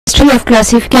history of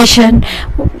classification,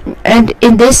 and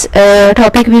in this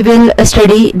topic we will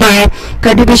study the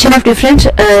contribution of different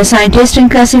scientists in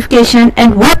classification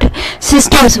and what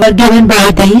systems were given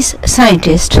by these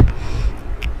scientists.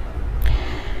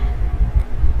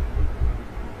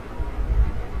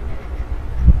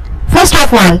 First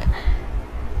of all,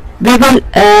 we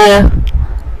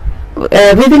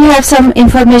will have some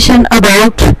information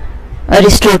about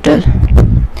Aristotle.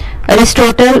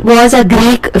 Aristotle was a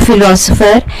Greek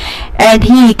philosopher, and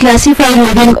he classified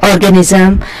living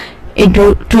organisms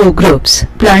into two groups,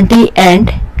 Plantae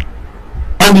and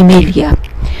Animalia.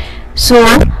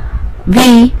 So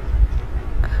we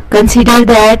consider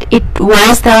that it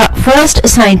was the first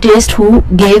scientist who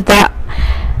gave the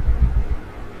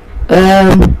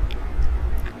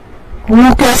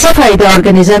who classified the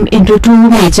organism into two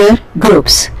major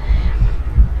groups.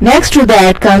 Next to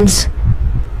that comes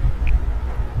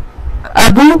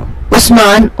Abu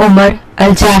Usman Umar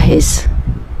Al-Jahiz.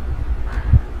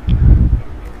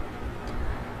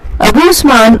 Abu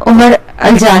Usman Umar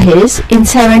Al-Jahiz in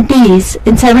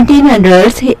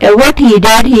 1700s, what he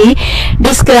did, he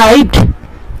described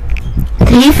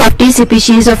 350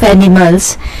 species of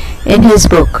animals in his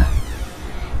book.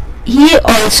 He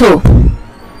also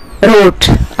wrote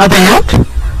about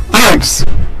ants.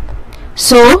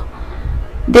 So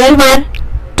there were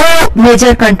two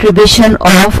major contributions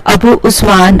of Abu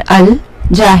Usman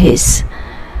Al-Jahiz.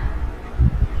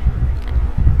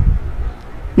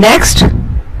 Next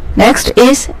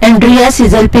is Andrea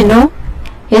Cisalpino.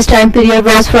 His time period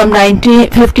was from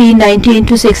 1519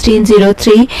 to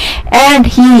 1603, and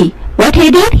what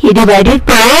he did, he divided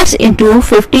plants into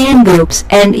 15 groups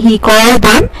and he called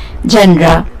them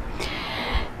genera.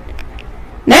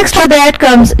 Next to that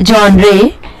comes John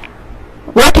Ray.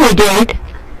 What he did,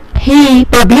 he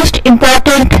published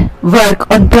important work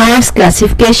on plants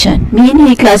classification, meaning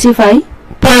he classified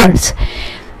plants.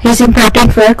 His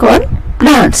important work on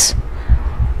plants.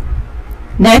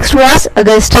 Next was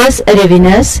Augustus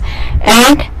Ravenus,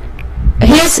 and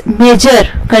his major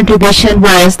contribution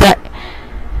was the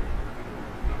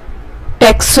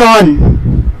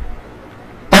taxon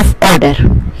of order.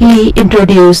 He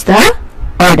introduced the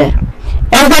order.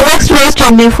 And the next was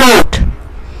Henry Fort.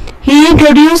 He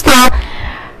introduced the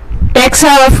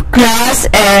taxa of class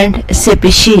and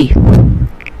species.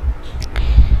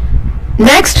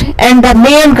 Next, and the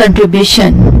main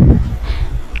contribution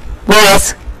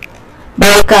was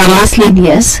by Carolus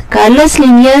Linnaeus. Carolus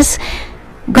Linnaeus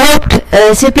grouped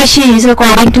species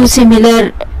according to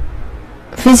similar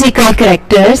physical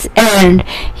characters, and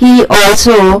he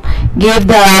also gave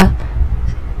the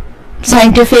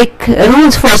scientific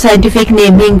rules for scientific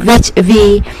naming, which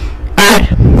we are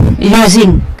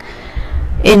using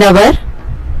in our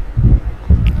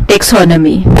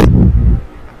taxonomy.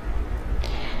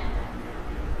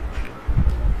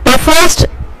 The first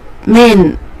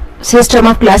main system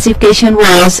of classification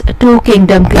was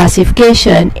two-kingdom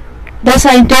classification. The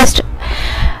scientists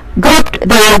grouped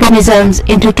the organisms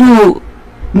into two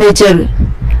major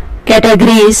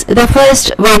categories. The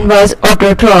first one was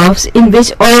autotrophs, in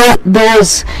which all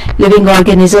those living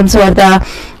organisms or the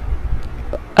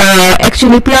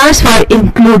actually plants were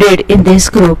included in this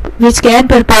group, which can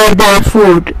prepare their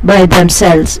food by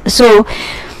themselves. So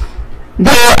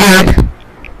they are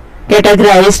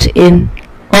categorized in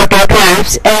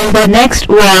autotrophs. And the next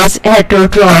was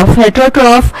heterotroph.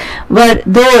 Heterotroph were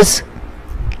those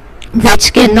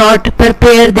which cannot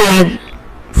prepare their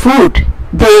food.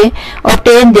 They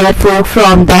obtain their food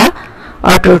from the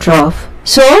autotroph.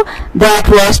 So that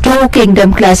was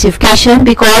two-kingdom classification,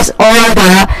 because all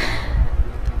the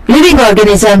living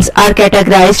organisms are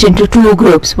categorized into two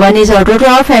groups. One is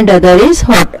autotroph and other is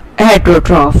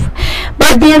heterotroph.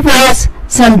 But there was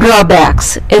some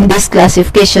drawbacks in this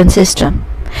classification system.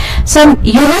 Some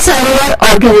unicellular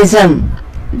organisms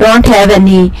don't have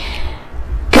any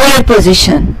clear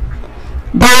position.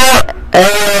 The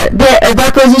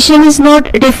position is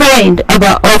not defined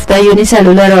of the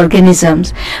unicellular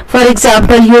organisms. For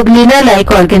example,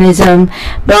 Euglena-like organisms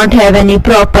don't have any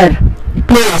proper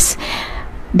place.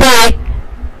 They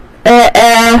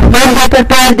when they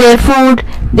prepare their food,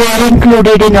 they are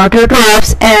included in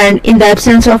autotrophs, and in the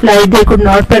absence of light they could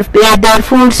not prepare their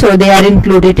food, so they are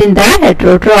included in the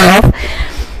heterotroph.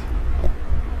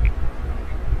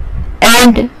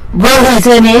 And one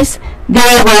reason is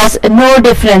there was no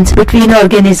difference between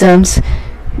organisms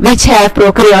which have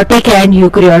prokaryotic and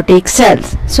eukaryotic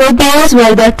cells. So those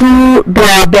were the two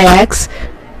drawbacks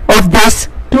of this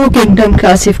two-kingdom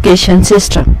classification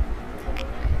system.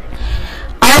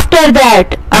 After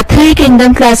that, a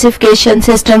three-kingdom classification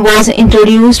system was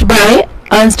introduced by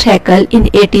Ernst Haeckel in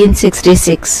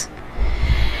 1866.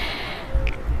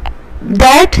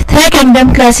 that three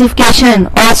kingdom classification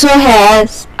also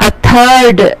has a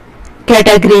third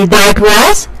category, that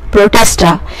was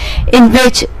Protista, in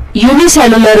which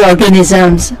unicellular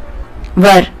organisms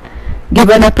were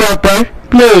given a proper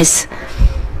place.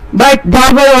 But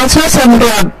there were also some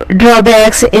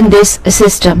drawbacks in this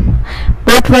system.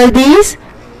 What were these?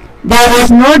 There was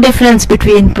no difference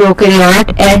between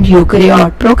prokaryote and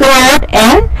eukaryote. Prokaryote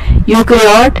and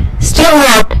eukaryote still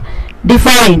not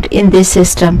defined in this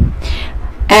system.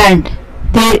 And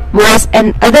there was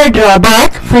another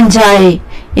drawback, fungi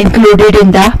included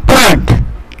in the plant.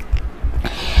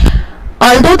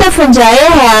 Although the fungi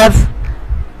have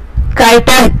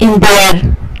chitin in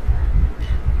their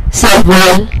cell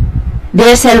wall,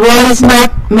 their cell wall is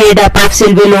not made up of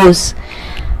cellulose.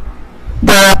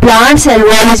 The plant cell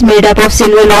wall is made up of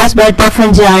cellulose, but the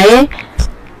fungi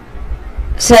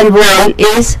cell wall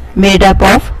is made up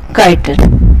of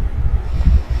chitin.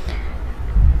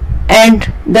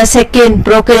 And the second,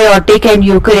 prokaryotic and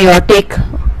eukaryotic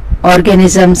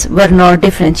organisms were not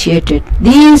differentiated.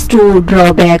 These two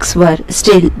drawbacks were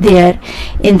still there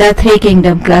in the three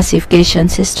kingdom classification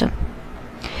system.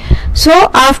 So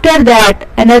after that,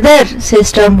 another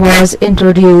system was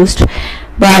introduced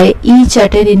by E.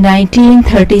 Chutton in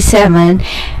 1937,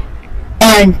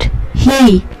 and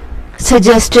he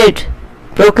suggested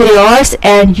prokaryotes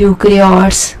and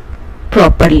eukaryotes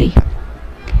properly.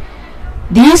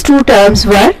 These two terms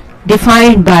were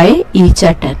defined by E.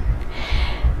 Chutton.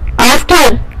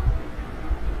 After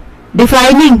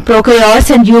defining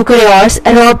prokaryotes and eukaryotes,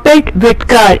 Robert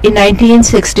Whitaker in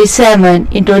 1967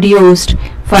 introduced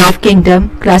five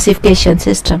kingdom classification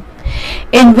system,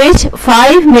 in which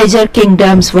five major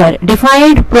kingdoms were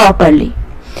defined properly.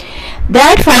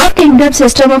 That five kingdom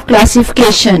system of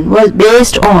classification was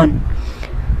based on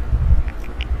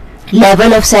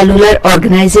level of cellular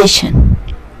organization.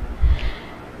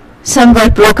 Some were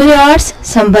prokaryotes,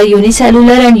 some were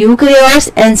unicellular and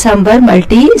eukaryotes, and some were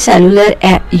multicellular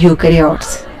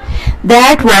eukaryotes.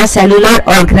 That was cellular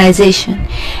organization.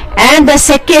 And the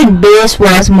second base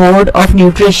was mode of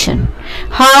nutrition.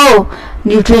 How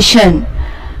nutrition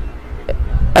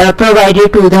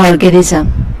provided to the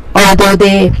organism, although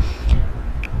they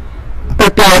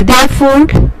prepare their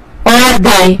food or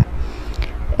they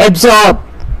absorb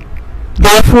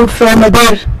their food from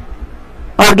other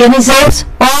organisms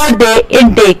or they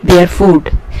intake their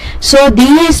food. So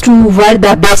these two were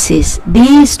the basis.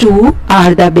 These two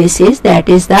are the basis. That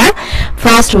is the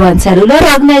first one, cellular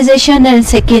organization, and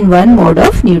second one, mode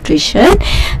of nutrition.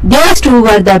 These two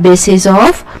were the basis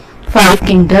of five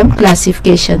kingdom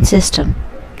classification system.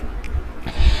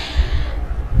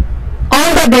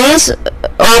 On the base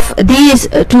of these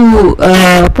two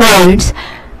points,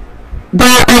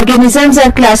 the organisms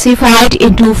are classified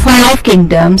into five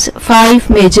kingdoms, five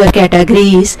major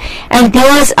categories, and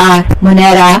those are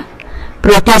Monera,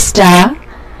 Protista,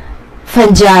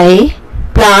 fungi,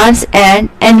 plants, and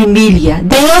animalia.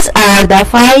 These are the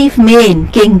five main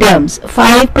kingdoms,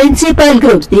 five principal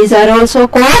groups. These are also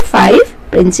called five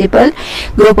principal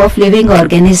group of living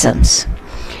organisms.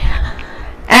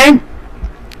 And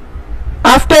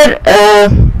after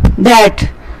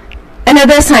that,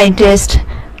 another scientist,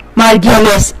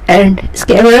 Margulis and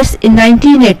Scavers, in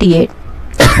 1988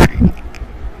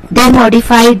 they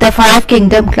modified the five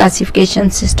kingdom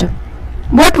classification system.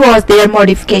 What was their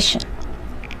modification?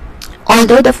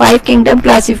 Although the five kingdom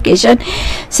classification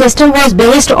system was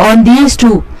based on these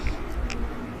two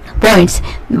points,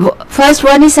 first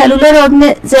one is cellular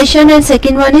organization and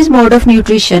second one is mode of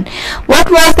nutrition. What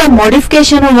was the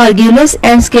modification of Margulis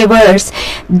and Scavers?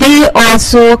 They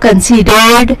also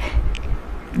considered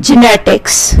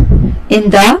genetics in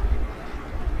the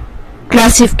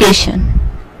classification.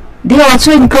 They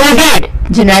also included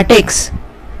genetics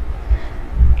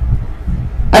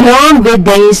along with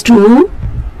these two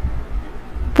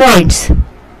points,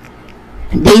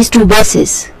 these two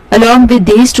bases. Along with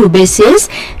these two bases,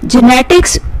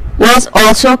 genetics was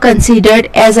also considered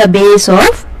as a base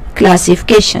of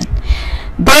classification.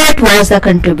 That was the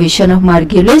contribution of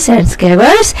Margulis and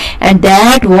Scavers, and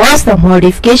that was the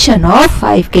modification of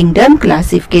five kingdom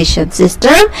classification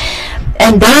system,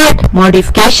 and that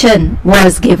modification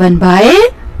was given by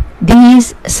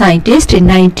these scientists in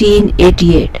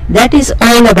 1988. That is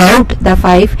all about the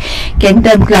five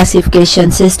kingdom classification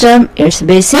system, its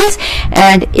basis,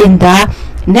 and in the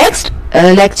next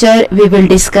lecture we will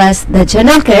discuss the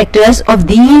general characters of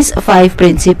these five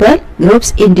principal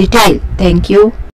groups in detail. Thank you.